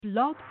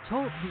Blog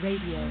Talk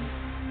Radio.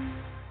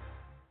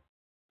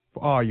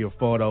 For all your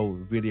photo,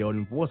 video,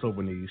 and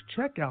voiceover needs,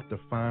 check out the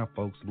fine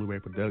folks at Blueberry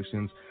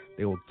Productions.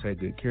 They will take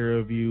good care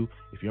of you.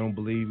 If you don't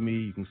believe me,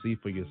 you can see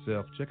for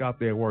yourself. Check out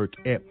their work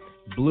at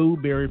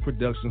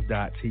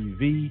blueberryproductions.tv,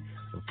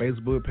 the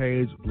Facebook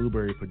page,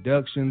 Blueberry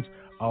Productions,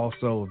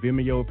 also a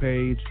Vimeo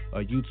page, a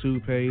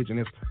YouTube page, and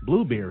it's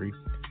Blueberry,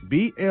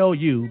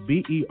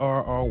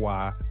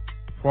 Blueberry,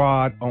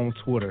 Prod on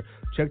Twitter.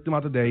 Check them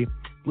out today.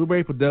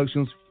 Blueberry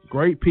Productions,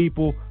 great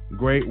people,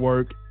 great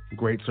work,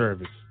 great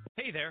service.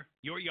 Hey there,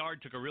 your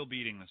yard took a real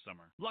beating this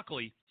summer.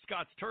 Luckily,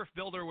 Scott's Turf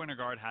Builder Winter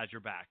Guard has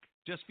your back.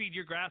 Just feed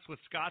your grass with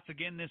Scott's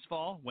again this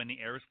fall when the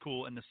air is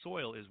cool and the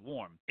soil is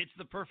warm. It's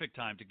the perfect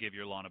time to give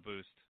your lawn a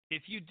boost.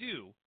 If you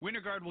do,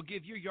 Winter Guard will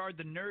give your yard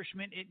the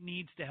nourishment it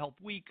needs to help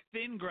weak,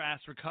 thin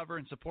grass recover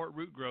and support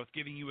root growth,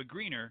 giving you a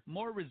greener,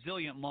 more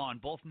resilient lawn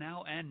both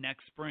now and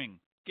next spring.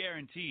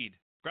 Guaranteed.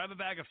 Grab a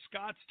bag of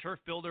Scott's Turf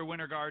Builder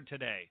Winter Guard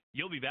today.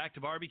 You'll be back to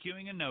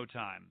barbecuing in no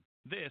time.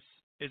 This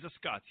is a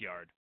Scott's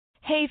Yard.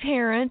 Hey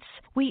parents,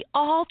 we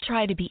all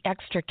try to be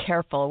extra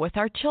careful with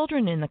our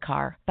children in the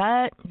car,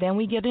 but then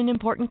we get an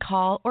important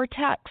call or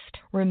text.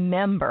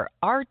 Remember,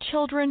 our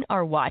children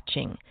are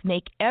watching.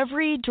 Make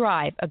every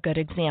drive a good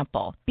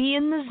example. Be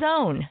in the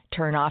zone.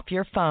 Turn off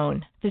your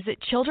phone. Visit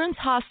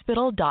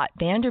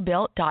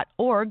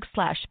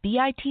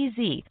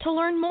childrenshospital.vanderbilt.org/BITZ to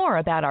learn more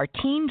about our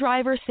Teen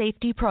Driver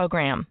Safety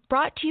Program.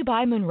 Brought to you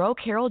by Monroe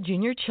Carroll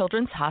Jr.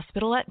 Children's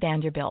Hospital at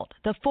Vanderbilt,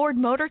 the Ford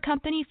Motor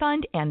Company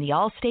Fund, and the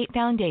Allstate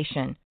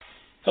Foundation.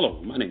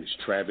 Hello, my name is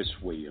Travis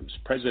Williams,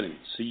 President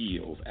and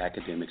CEO of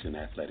Academics and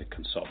Athletic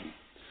Consulting,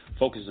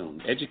 focusing on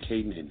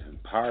educating and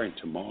empowering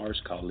tomorrow's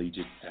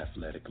collegiate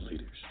athletic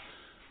leaders.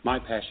 My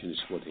passion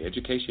is for the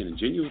education and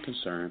genuine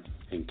concern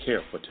and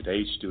care for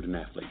today's student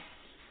athlete.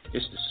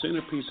 It's the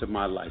centerpiece of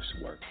my life's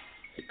work.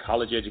 A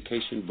college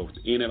education, both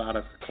in and out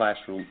of the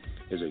classroom,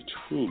 is a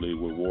truly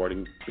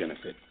rewarding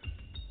benefit.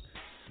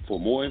 For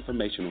more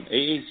information on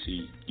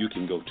AAC, you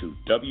can go to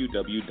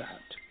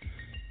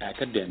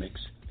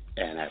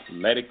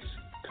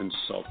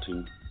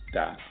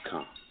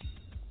www.academicsandathleticsconsulting.com.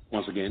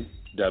 Once again,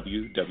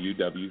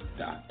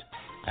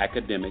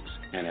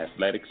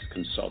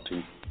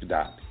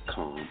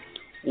 www.academicsandathleticsconsulting.com.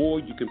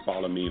 Or you can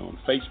follow me on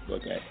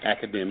Facebook at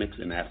Academics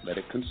and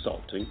Athletic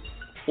Consulting,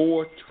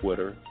 or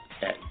Twitter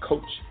at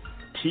Coach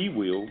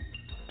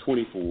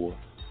TWill24,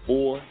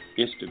 or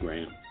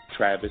Instagram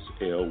Travis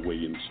L.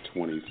 Williams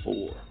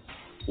 24.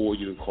 Or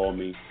you can call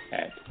me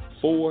at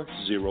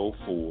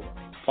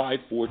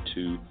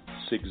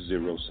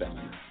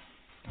 404-542-6079.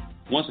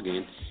 Once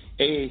again,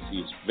 AAC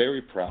is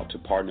very proud to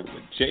partner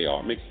with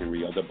J.R.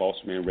 McHenry of the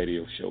Bossman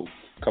Radio Show,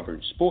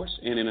 covering sports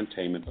and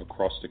entertainment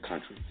across the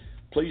country.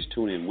 Please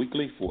tune in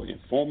weekly for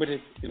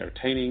informative,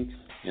 entertaining,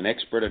 and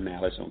expert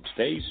analysis on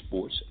today's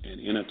sports and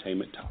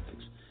entertainment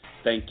topics.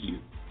 Thank you.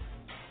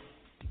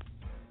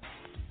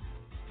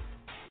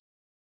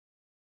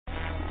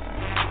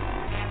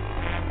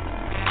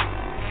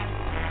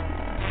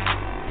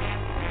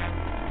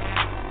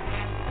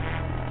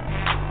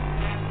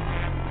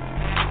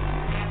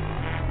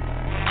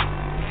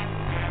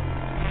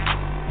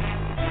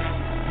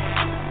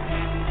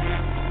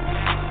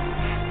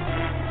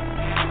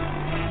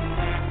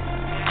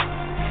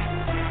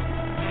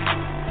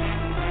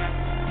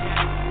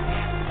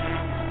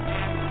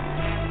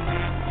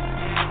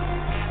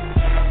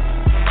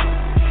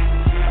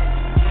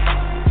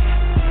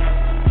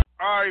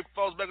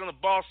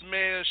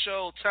 Bossman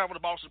Show, time for the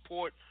Boss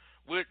Report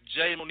with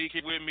Jay Monique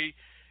here with me.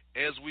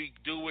 As we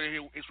do it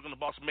here, it's going to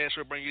Bossman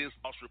Show bring you this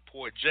Boss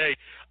Report. Jay,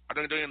 I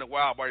don't do it in a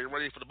while, but are you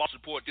ready for the Boss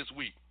Report this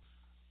week?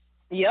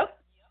 Yep.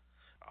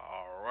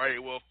 All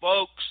right, well,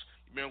 folks,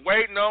 you've been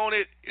waiting on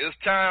it. It's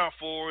time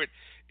for it.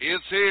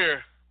 It's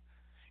here.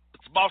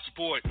 It's the Boss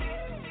Report.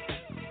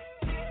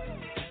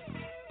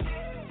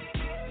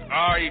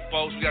 All right,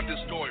 folks, we got this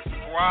story from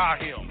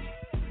him.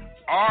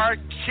 R.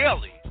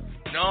 Kelly.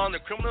 Now, on the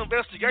criminal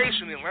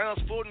investigation in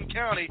Atlanta's Fulton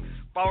County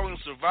following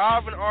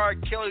Surviving R.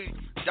 Kelly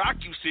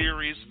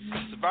docuseries,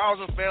 survivors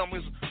and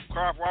families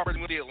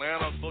cooperating with the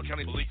Atlanta Fulton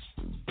County Police.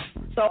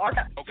 So R.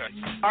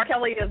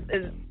 Kelly is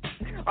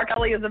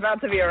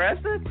about to be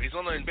arrested? He's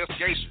on the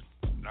investigation.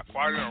 Not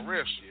quite an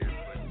arrest yet,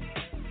 but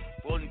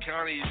Fulton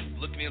County is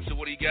looking into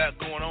what he got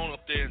going on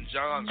up there in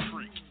Johns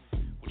Creek,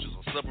 which is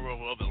a suburb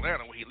of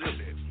Atlanta where he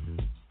lives at.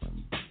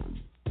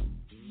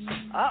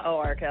 Uh-oh,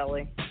 R.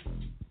 Kelly.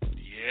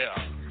 Yeah.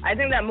 I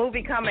think that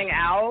movie coming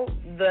out,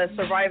 the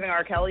Surviving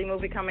R. Kelly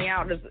movie coming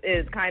out,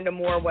 is kind of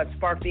more what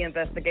sparked the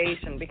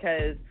investigation,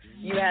 because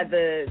you had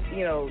the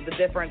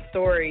different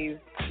stories,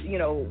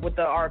 with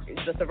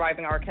the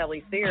Surviving R.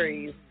 Kelly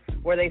series,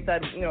 where they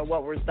said,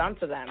 what was done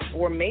to them.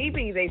 Or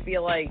maybe they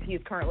feel like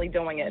he's currently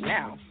doing it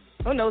now.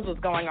 Who knows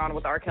what's going on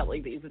with R. Kelly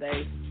these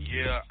days?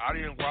 Yeah, I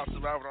didn't watch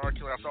Surviving R.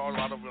 Kelly. I saw a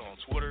lot of it on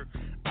Twitter.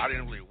 I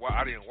didn't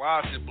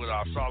watch it, but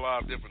I saw a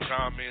lot of different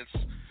comments.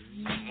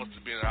 It must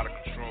have been out of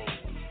control.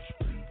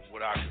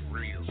 What I could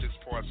read, a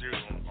 6-part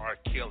series on R.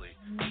 Kelly.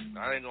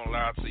 Now, I ain't gonna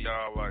lie to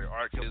y'all, like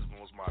R. Kelly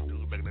was my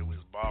dude back then. We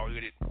was bald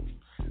headed.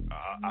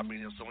 I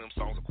mean, some of them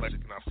songs are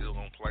classic, and I still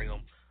gonna play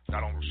them.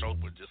 Not on the show,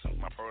 but just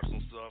my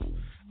personal stuff.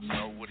 I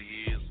know what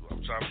he is.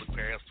 I'm trying to look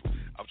past.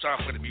 I'm trying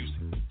to play the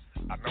music.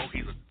 I know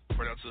he's a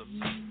predator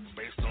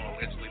based on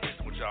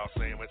what y'all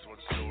saying, based on what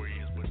the story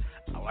is. But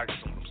I like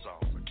some of them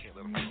songs. I can't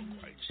let them go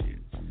quite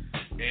yet.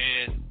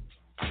 And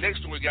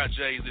next one we got,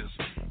 Jay, is this.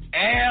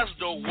 As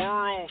the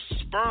world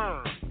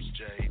sperms,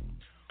 Jay,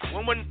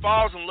 woman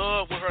falls in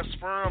love with her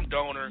sperm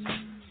donor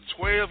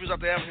 12 years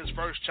after having his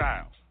first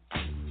child.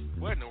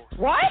 What?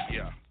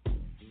 Yeah.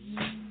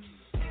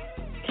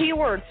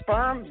 Keyword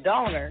sperm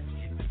donor.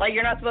 Like,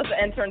 you're not supposed to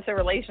enter into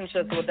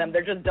relationships with them.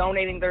 They're just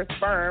donating their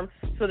sperm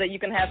so that you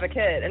can have a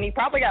kid. And he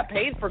probably got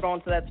paid for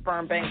going to that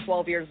sperm bank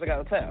 12 years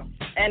ago, too.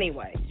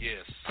 Anyway.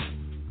 Yes.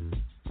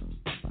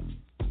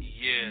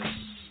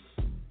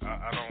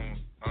 I don't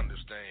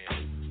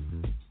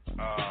understand.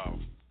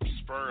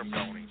 Sperm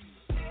donating.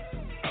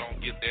 I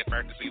don't get that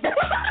practice either.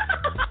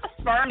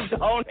 Sperm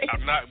donating.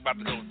 I'm not about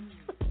to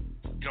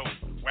go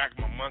whack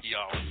my monkey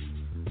off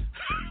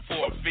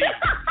for a fee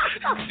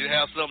to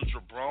have some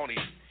jabroni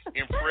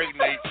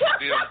impregnate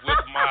them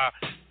with my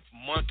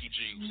monkey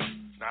juice.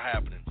 Not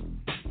happening.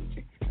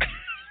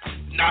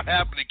 Not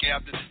happening,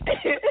 Captain.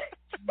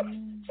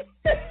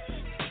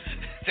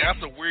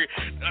 That's a weird.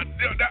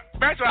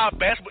 Back to our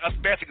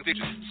basic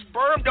conditions.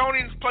 Sperm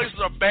donating places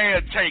are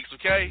bad takes,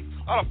 okay?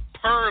 A lot of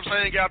pervs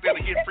hang out there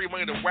to get free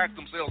money to whack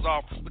themselves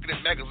off looking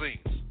at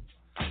magazines.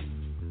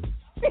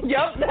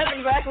 Yep, that's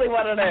exactly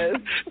what it is.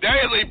 That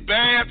is a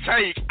bad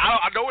take.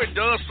 I know it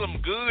does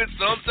some good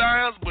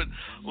sometimes, but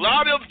a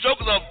lot of them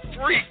jokers are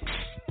freaks.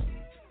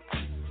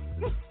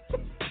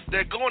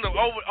 They're going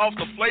off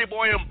the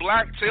Playboy and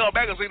Black Tail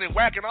magazine and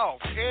whacking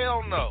off.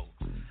 Hell no.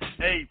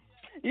 Hey.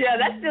 Yeah,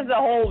 that's just a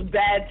whole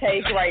bad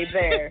take right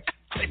there.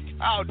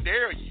 How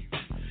dare you?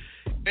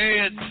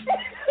 And,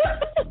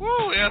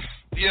 woo,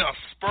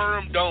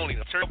 sperm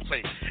donating, a terrible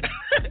take.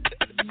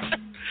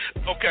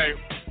 Okay.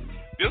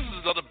 This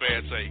is another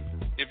bad take.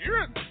 If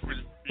you're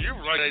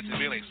related to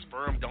being a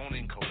sperm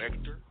donating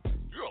collector,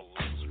 you're a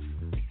loser.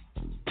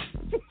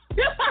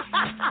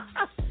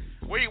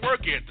 Where you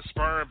work at, the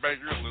sperm bank,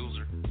 you're a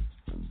loser.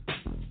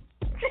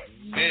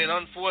 And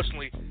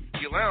unfortunately,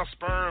 the Atlanta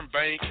Sperm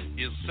Bank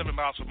is 7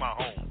 miles from my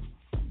home.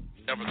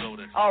 Never go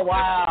there. Oh,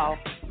 wow.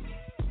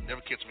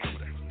 Never catch me over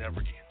there. Never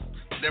again.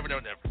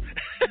 Never.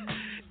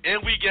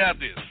 And we got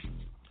this.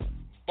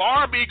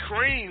 Barbie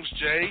creams,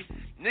 Jay.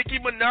 Nicki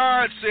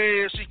Minaj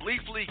says she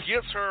gleefully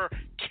gets her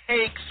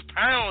cakes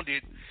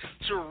pounded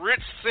to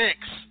rich sex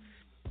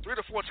 3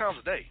 to 4 times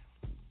a day.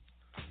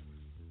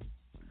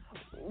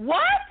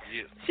 What?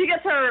 Yeah. She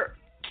gets her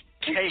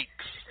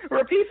cakes.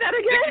 Repeat that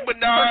again? Nicki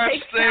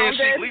Minaj says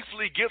she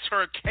gleefully gets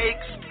her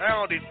cakes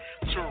pounded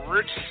to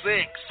rich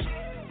sex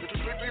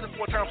 3 to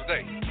 4 times a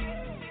day.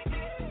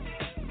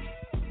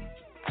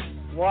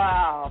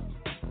 Wow.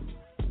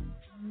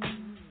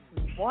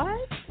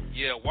 What?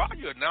 Yeah, why are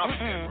you announcing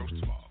that,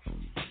 first of all?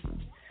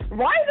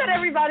 Why is that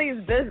everybody's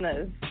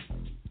business?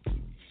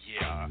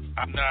 Yeah,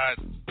 I'm not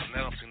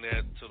announcing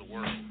that to the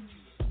world.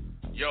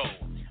 Yo.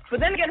 But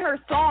then again, her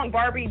song,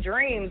 Barbie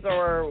Dreams,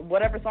 or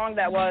whatever song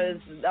that was,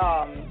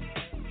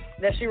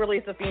 that she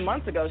released a few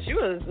months ago, she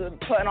was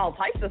putting all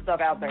types of stuff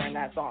out there in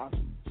that song.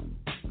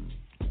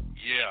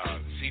 Yeah,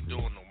 she's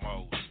doing the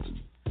most.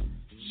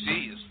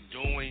 She is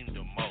doing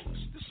the most.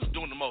 This is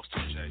doing the most,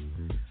 TJ.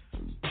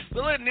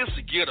 We're letting this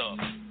get up.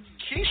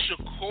 Keisha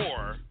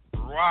Core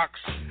rocks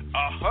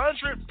a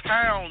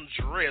 100-pound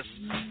dress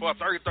for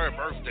her 33rd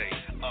birthday.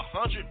 A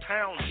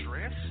 100-pound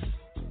dress?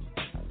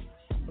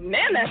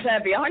 Man, that's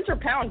heavy. A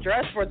 100-pound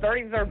dress for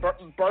 33rd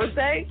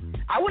birthday?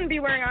 I wouldn't be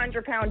wearing a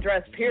 100-pound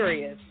dress,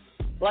 period.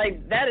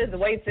 Like, that is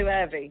way too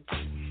heavy.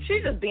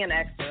 She's just being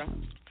extra.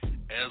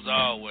 As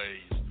always,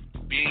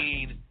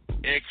 being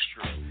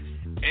extra.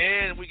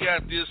 And we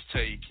got this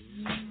take.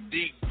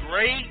 The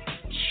Great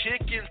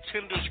Chicken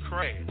Tenders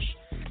Crash.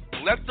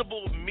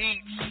 Delectable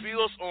meat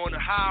spills on the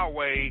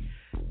highway,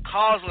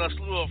 causing a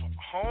slew of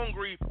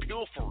hungry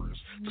pilferers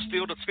to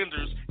steal the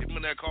tenders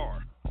in their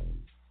car.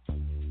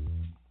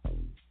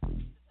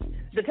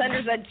 The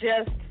tenders that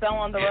just fell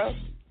on the road?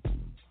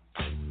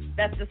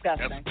 That's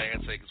disgusting. That's a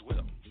bad take as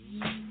well.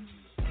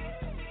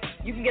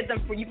 You can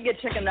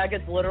get chicken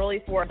nuggets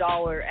literally for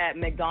 $1 at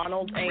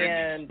McDonald's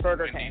and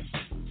Burger King.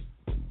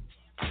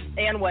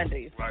 And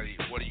Wendy's. Right,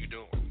 what are you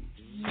doing?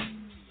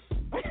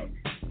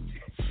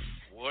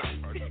 What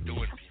are you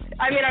doing?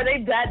 I mean, are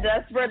they that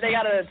desperate? They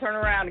got to turn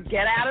around and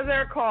get out of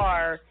their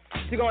car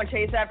to go and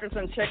chase after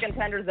some chicken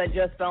tenders that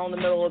just fell in the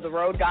middle of the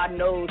road. God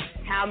knows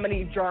how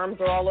many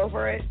germs are all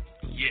over it.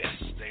 Yes,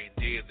 they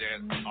did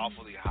that off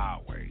of the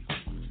highway.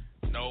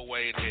 No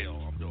way in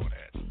hell I'm doing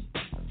that.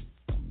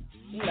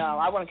 No,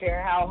 I wouldn't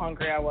care how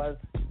hungry I was.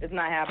 It's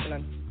not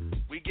happening.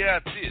 We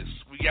got this.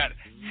 We got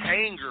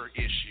hanger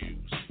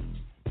issues.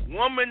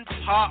 Woman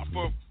popped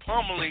for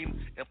pummeling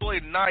and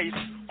played nice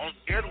on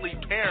elderly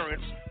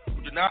parents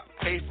who did not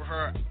pay for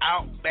her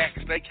Outback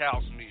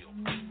Steakhouse meal.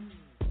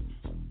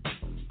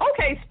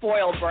 Okay,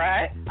 spoiled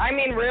brat. I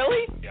mean,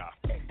 really? Yeah.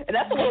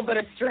 that's a little bit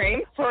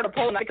extreme for her to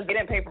pull a knife because they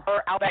didn't pay for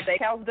her Outback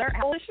Steakhouse dinner.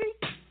 How old is she?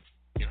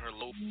 In her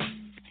low 50s.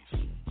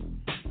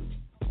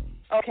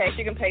 Okay,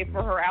 she can pay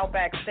for her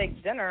Outback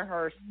steak dinner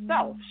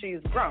herself. She's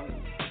grown.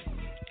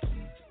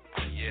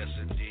 Yes,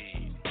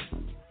 indeed.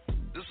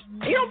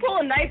 You don't pull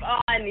a knife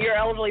on your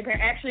elderly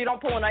parent. Actually, you don't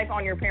pull a knife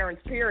on your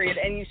parents, period,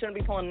 and you shouldn't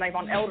be pulling a knife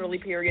on elderly,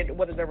 period,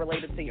 whether they're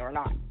related to you or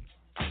not.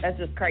 That's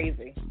just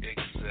crazy.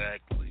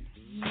 Exactly.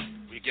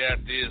 We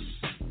got this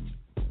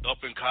up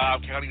in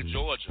Cobb County,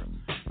 Georgia.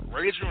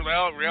 Raging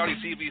reality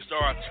TV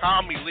star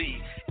Tommy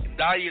Lee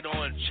indicted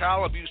on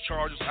child abuse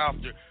charges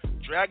after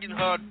dragging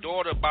her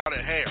daughter by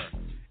the hair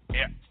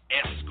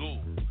at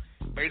school.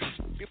 Faces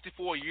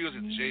 54 years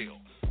in jail.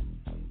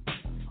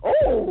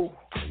 Oh,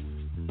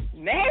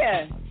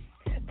 man.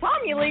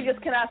 Tommy Lee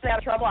just cannot stay out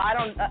of trouble.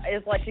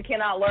 It's like she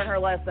cannot learn her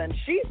lesson.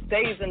 She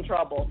stays in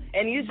trouble,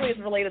 and usually it's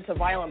related to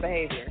violent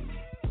behavior.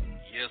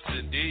 Yes,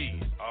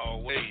 indeed.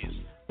 Always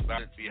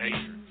violent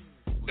behavior.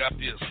 We got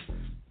this.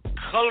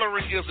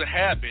 Coloring is a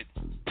habit.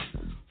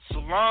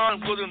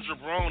 Salon Williams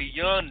Jabroni,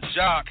 young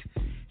jock,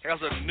 has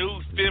a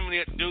new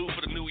feminine dude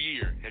for the new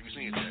year. Have you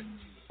seen that?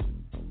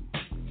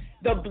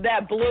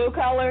 That blue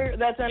color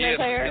that's in his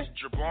hair? Yes,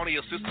 Jabroni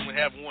assistant will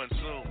have one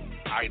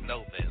soon. I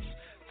know this.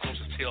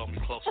 Sources tell me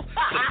close to the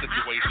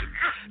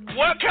situation.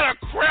 What kind of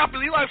crap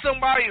is he, like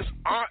somebody's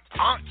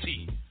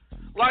auntie?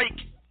 Like,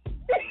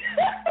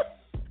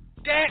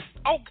 that,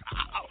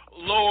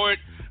 Lord,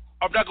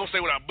 I'm not going to say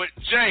what but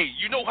Jay,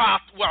 you know what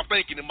I'm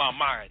thinking in my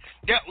mind.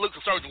 That looks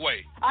a certain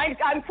way.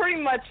 I'm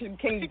pretty much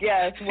can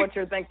guess what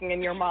you're thinking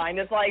in your mind.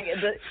 It's like,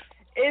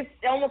 it's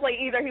almost like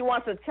either he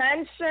wants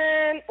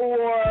attention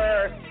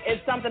or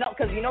it's something else,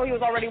 because he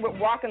was already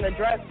rocking the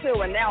dress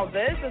too, and now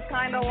this is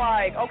kind of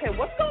like, okay,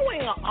 what's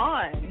going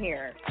on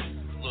here?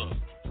 Look,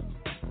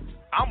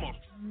 I'm a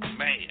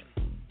man.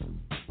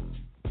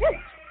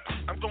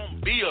 I'm going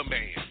to be a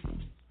man.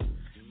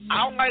 I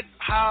don't like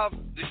how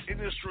the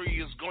industry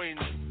is going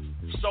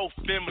so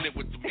feminine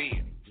with the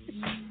men.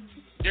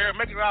 They're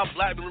making our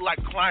black men look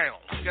like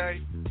clowns,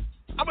 okay?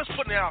 I'm just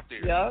putting it out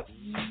there. Yep.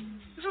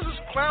 This is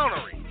just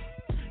clownery.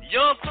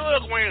 Young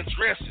thugs wearing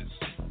dresses.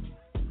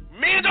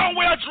 Men don't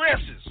wear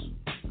dresses.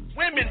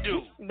 Women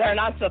do. They're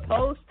not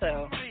supposed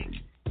to.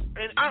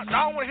 And I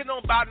don't want to hear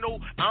nobody know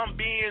I'm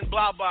being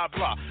blah, blah,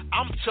 blah.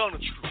 I'm telling the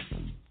truth.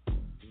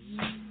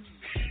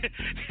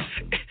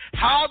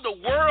 How the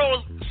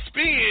world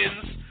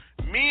spins,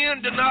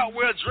 men do not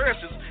wear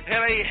dresses and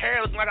their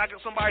hair looking like I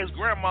got somebody's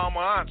grandma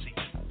or auntie.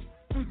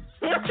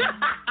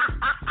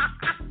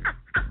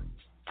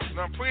 And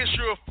I'm pretty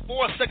sure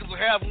 4 seconds will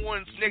have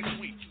one next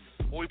week.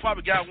 Well, we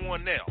probably got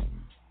one now.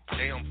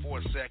 Damn,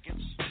 4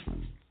 seconds.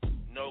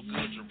 No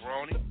good,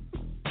 jabroni.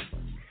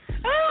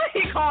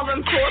 He called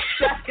him 4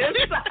 seconds.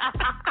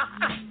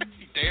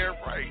 Damn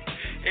right.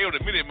 Hey, with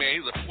a minute man,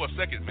 he's a 4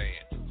 second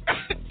man.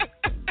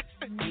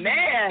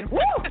 Man, woo!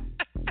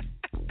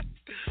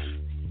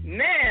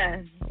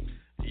 Man.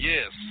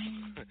 Yes.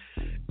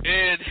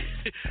 And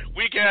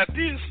we got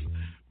this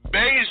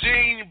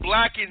Beijing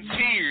Black in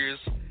Tears.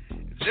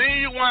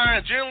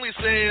 Genuine generally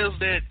says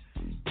that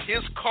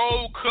his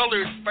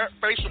cold-colored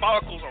facial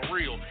follicles are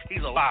real.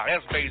 He's a lie.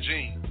 That's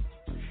Beijing.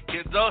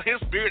 His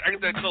beard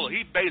ain't that color.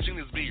 He Beijing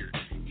his beard.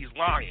 He's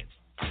lying.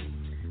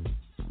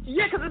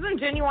 Yeah, because isn't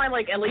Genuine,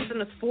 like, at least in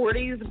his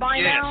 40s by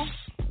now?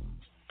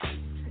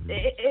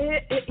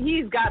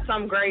 He's got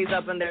some grays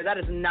up in there. That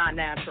is not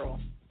natural.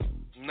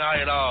 Not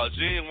at all.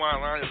 Genuine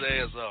lying his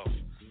ass off.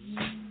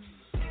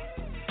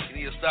 You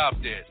need to stop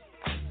that.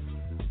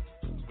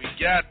 We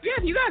got this. Yeah,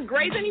 if you got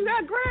gray, then you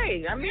got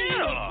gray. I mean,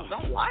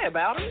 don't lie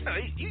about it. Yeah,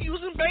 you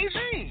using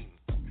Beijing.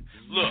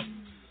 Look,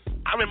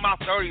 I'm in my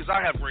 30s.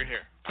 I have gray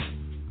hair.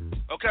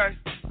 Okay?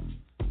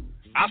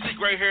 I see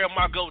gray hair in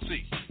my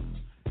goatee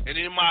and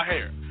in my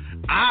hair.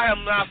 I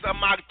am not in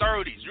my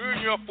 30s. You're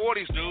in your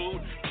 40s,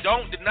 dude.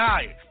 Don't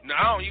deny it. Now,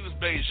 I don't use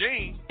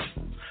Beijing,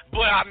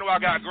 but I know I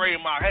got gray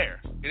in my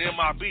hair and in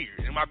my beard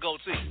and my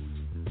goatee.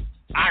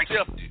 I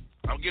accept it.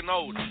 I'm getting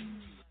older.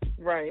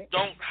 Right.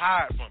 Don't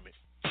hide from it.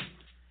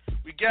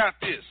 We got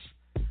this.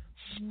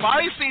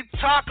 Spicy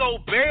Taco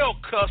Bell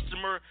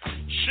customer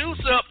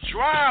shoots up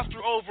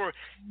drive-thru over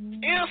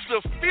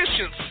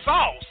insufficient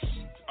sauce.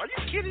 Are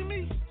you kidding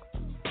me?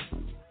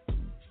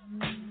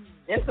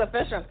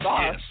 Insufficient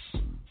sauce? Yes.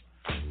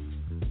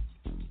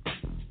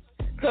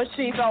 So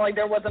she felt like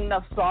there wasn't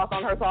enough sauce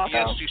on her taco?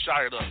 Yes, she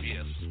shot it up,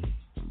 yes.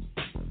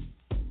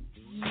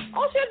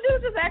 All she had to do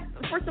was just ask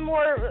for some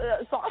more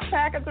sauce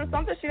packets or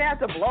something. She didn't have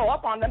to blow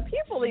up on them.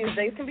 People these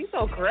days can be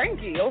so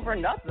cranky over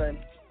nothing.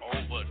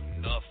 Over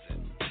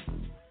nothing.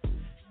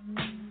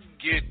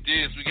 Get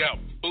this, we got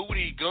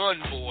Booty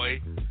Gun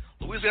Boy.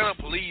 Louisiana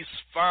police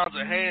finds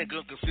a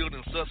handgun concealed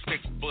in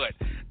suspect's butt.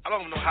 I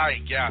don't even know how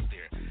he got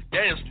there.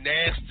 That is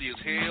nasty as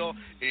hell.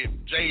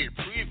 And Jay,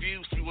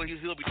 previews to what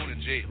he'll be doing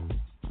in jail.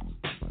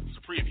 It's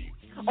a preview.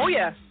 Oh,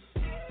 yeah.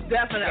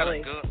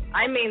 Definitely.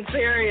 I mean,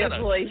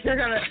 seriously, you're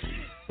going to...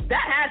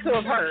 That had to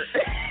have hurt.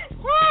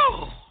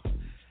 Woo!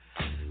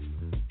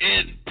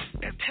 And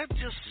that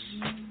just...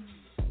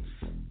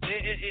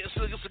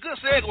 it's a good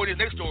segue to the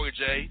next story,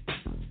 Jay.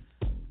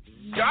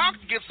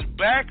 Doctor gets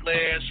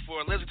backlash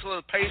for allegedly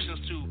telling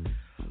patients to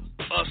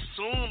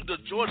assume the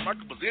George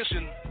Michael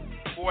position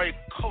for a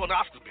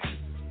colonoscopy.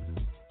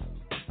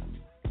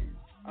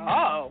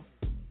 Oh.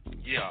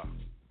 Yeah.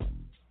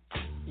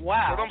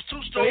 Wow. So them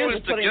two So he was stories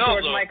just putting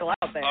together George Michael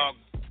out there.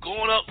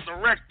 Going up the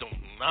rectum.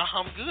 Nah,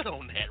 I'm good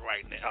on that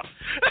right now.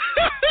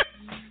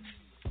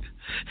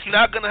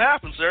 Not gonna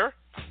happen, sir.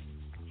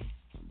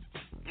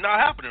 Not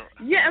happening.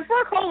 Yeah, and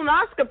for a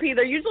colonoscopy,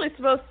 they're usually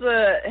supposed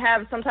to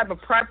have some type of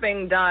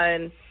prepping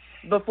done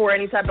before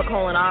any type of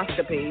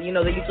colonoscopy. You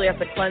know, they usually have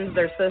to cleanse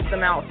their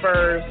system out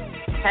first,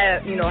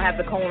 have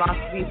the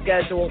colonoscopy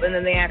scheduled, and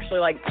then they actually,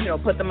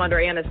 put them under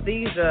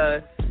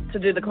anesthesia to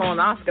do the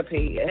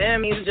colonoscopy.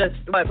 Him, he's just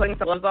putting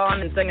some gloves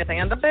on and sticking his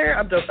hand up there,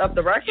 up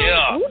the rectum?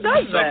 Yeah. Who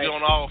does that? He's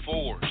on all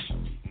fours.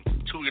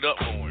 Toot it up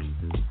for him.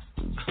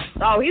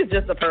 Oh, he's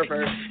just a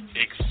pervert.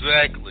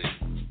 Exactly.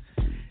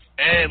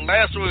 And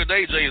last story of the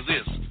day, Jay, is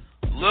this.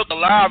 Look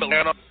alive,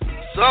 Atlanta.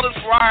 Southern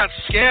Fried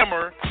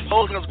scammer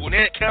posing as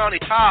Gwinnett County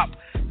cop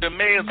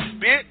demands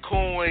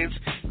Bitcoins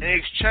in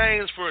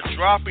exchange for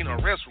dropping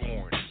arrest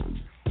warrants.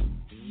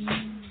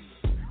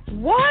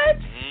 What?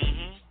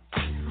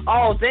 Mm-hmm.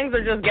 Oh, things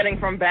are just getting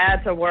from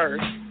bad to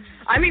worse.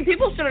 I mean,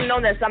 people should have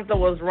known that something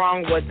was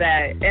wrong with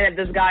that and that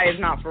this guy is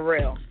not for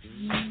real.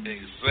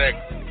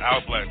 Exactly. I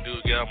was like,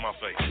 dude, get out of my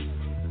face.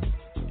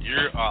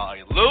 You're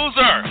a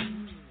loser.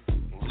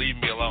 Leave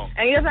me alone.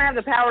 And he doesn't have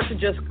the power to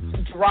just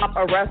drop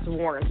arrest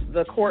warrants.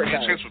 The court does.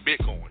 In exchange for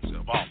Bitcoins,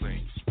 of all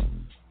things.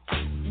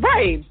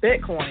 Right,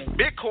 Bitcoin.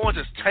 Bitcoins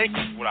is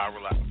tanking, what I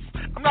realize.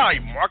 I'm not a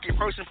market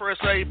person per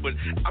se, but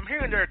I'm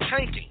hearing they're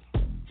tanking.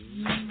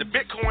 The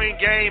Bitcoin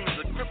game,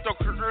 the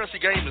cryptocurrency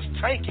game is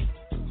tanking.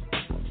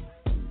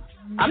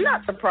 I'm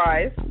not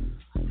surprised.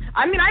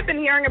 I mean, I've been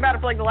hearing about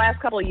it for the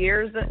last couple of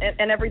years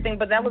and everything,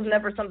 but that was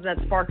never something that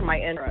sparked my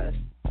interest.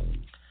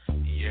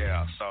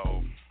 Yeah,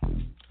 so...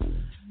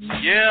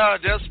 Yeah,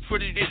 that's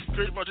pretty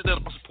much it.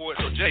 Boss Report.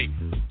 So, Jay,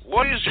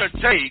 what is your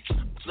take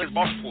on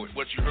Boss Report,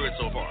 what you heard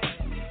so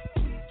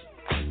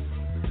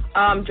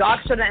far?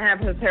 Jock shouldn't have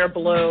his hair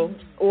blue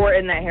or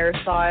in that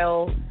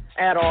hairstyle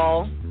at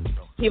all.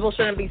 People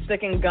shouldn't be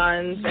sticking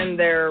guns in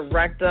their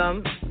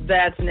rectum.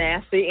 That's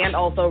nasty and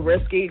also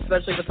risky,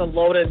 especially if it's a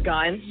loaded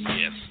gun.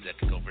 Yes, that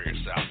could go very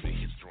south.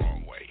 It's the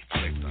wrong way.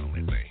 That's the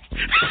only thing.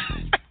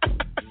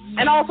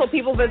 And also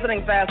people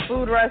visiting fast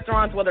food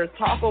restaurants, whether it's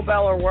Taco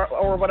Bell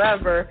or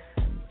whatever.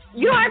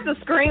 You don't have to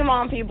scream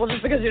on people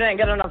just because you didn't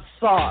get enough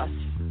sauce.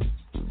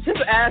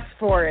 Just ask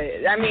for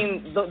it. I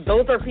mean,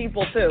 those are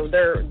people too.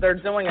 They're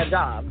doing a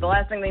job. The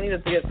last thing they need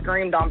is to get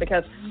screamed on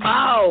because,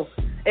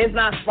 it's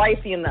not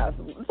spicy enough.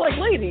 It's like,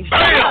 lady,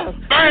 shut up.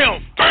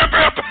 Bam!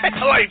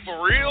 Like,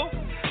 for real?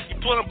 You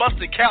putting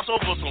busted caps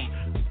over some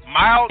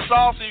mild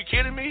sauce? Are you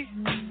kidding me?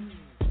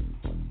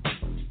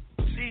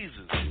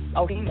 Jesus.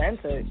 Oh, he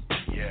meant it.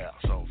 Yeah,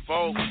 so,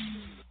 folks,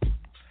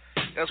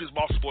 that's who's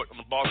Boss Support on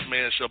the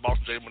Bossman Show,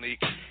 Bossman J.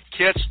 Monique.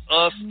 Catch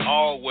us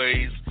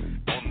always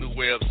on the new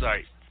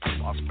website,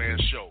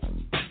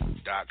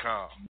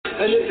 BossmanShow.com.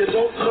 And if you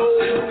don't know,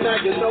 now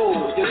you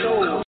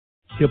know.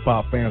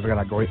 Hip-hop fans, I got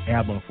a great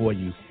album for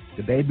you.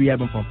 The debut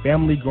album from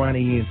Family Grind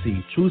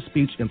ENT, True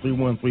Speech and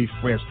 313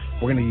 Fresh.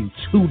 We're going to use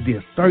 2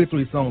 discs,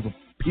 33 songs of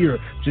pure,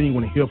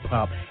 genuine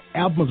hip-hop.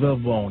 Albums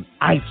available on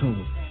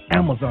iTunes,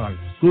 Amazon,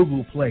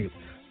 Google Play,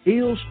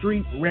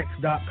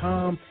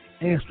 illstreetrex.com,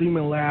 and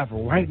streaming live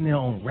right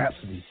now on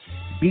Rhapsody,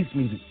 Beats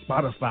Music,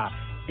 Spotify,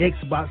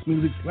 Xbox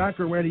Music,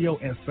 Slacker Radio,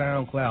 and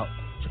SoundCloud.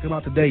 Check them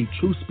out today.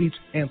 True Speech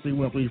and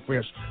 313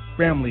 Fresh.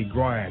 Family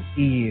Grind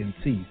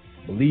ENT.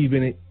 Believe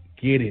in it.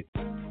 Get it.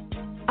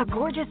 A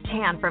gorgeous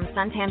tan from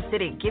Suntan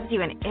City gives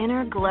you an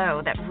inner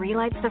glow that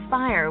relights the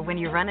fire when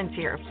you run into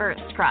your first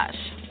crush.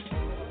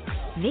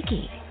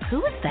 Vicky,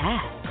 who is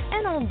that?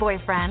 An old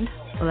boyfriend.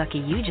 Lucky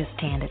you just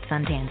tanned at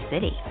Suntan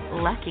City.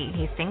 Lucky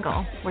he's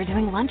single. We're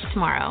doing lunch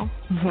tomorrow.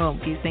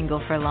 Won't be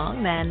single for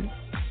long then.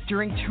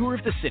 During Tour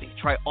of the City,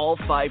 try all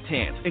 5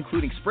 tans,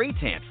 including spray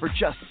tan, for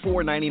just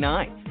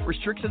 $4.99.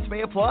 Restrictions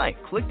may apply.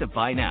 Click to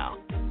buy now.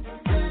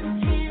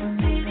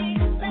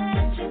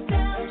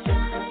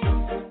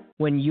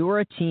 When you're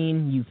a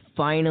teen, you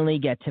finally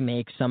get to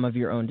make some of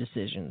your own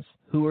decisions.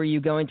 Who are you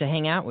going to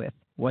hang out with?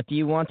 What do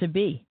you want to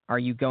be? Are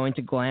you going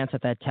to glance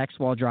at that text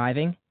while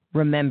driving?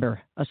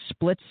 Remember, a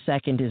split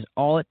second is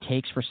all it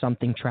takes for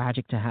something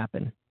tragic to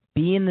happen.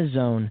 Be in the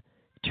zone.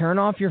 Turn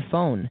off your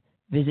phone.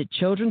 Visit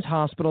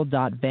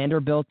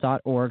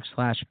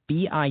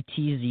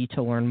childrenshospital.vanderbilt.org/BITZ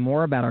to learn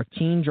more about our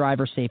teen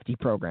driver safety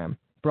program.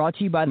 Brought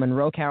to you by the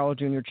Monroe Carroll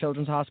Jr.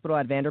 Children's Hospital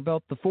at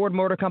Vanderbilt, the Ford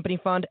Motor Company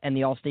Fund, and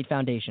the Allstate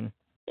Foundation.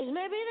 It's maybe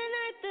the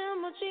night that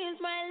my dreams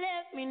might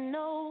let me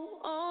know.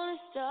 All the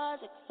stars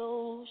are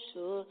so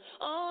sure.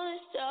 All the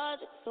stars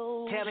are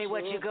so Tell me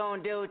what you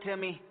gonna do to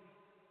me.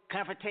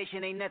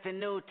 Confrontation ain't nothing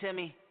new to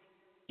me.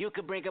 You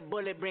could bring a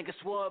bullet, bring a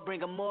sword,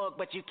 bring a morgue,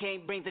 but you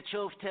can't bring the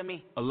truth to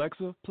me.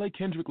 Alexa, play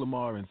Kendrick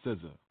Lamar and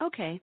SZA.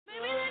 Okay.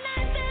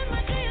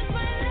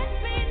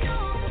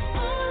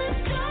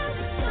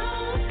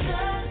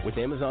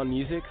 With Amazon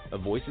Music, a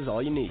voice is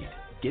all you need.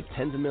 Get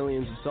tens of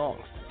millions of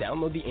songs.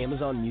 Download the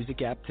Amazon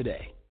Music app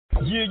today.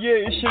 Yeah,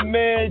 it's your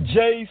man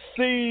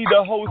JC,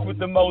 the host with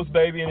the most,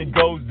 baby, and it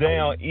goes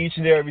down each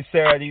and every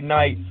Saturday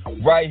night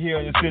right here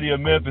in the city of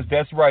Memphis.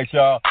 That's right,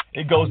 y'all.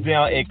 It goes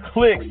down at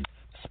Clicks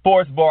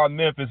Sports Bar,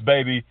 Memphis,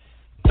 baby.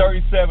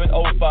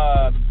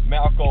 3705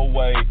 Malco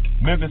Way,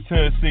 Memphis,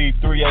 Tennessee,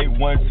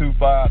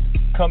 38125.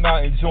 Come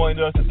out and join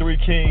us, the Three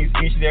Kings,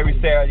 each and every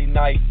Saturday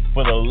night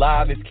for the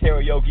livest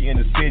karaoke in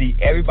the city.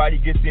 Everybody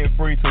gets in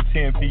free till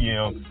 10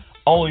 p.m.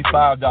 Only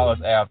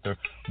 $5 after.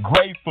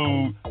 Great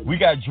food. We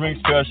got drink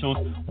specials.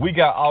 We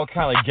got all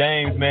kind of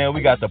games, man.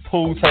 We got the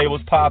pool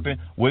tables popping.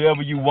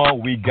 Whatever you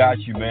want, we got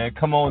you, man.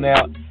 Come on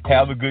out.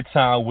 Have a good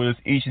time with us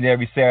each and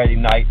every Saturday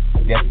night.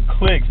 That's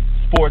Clicks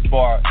Sports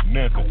Bar,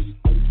 Memphis.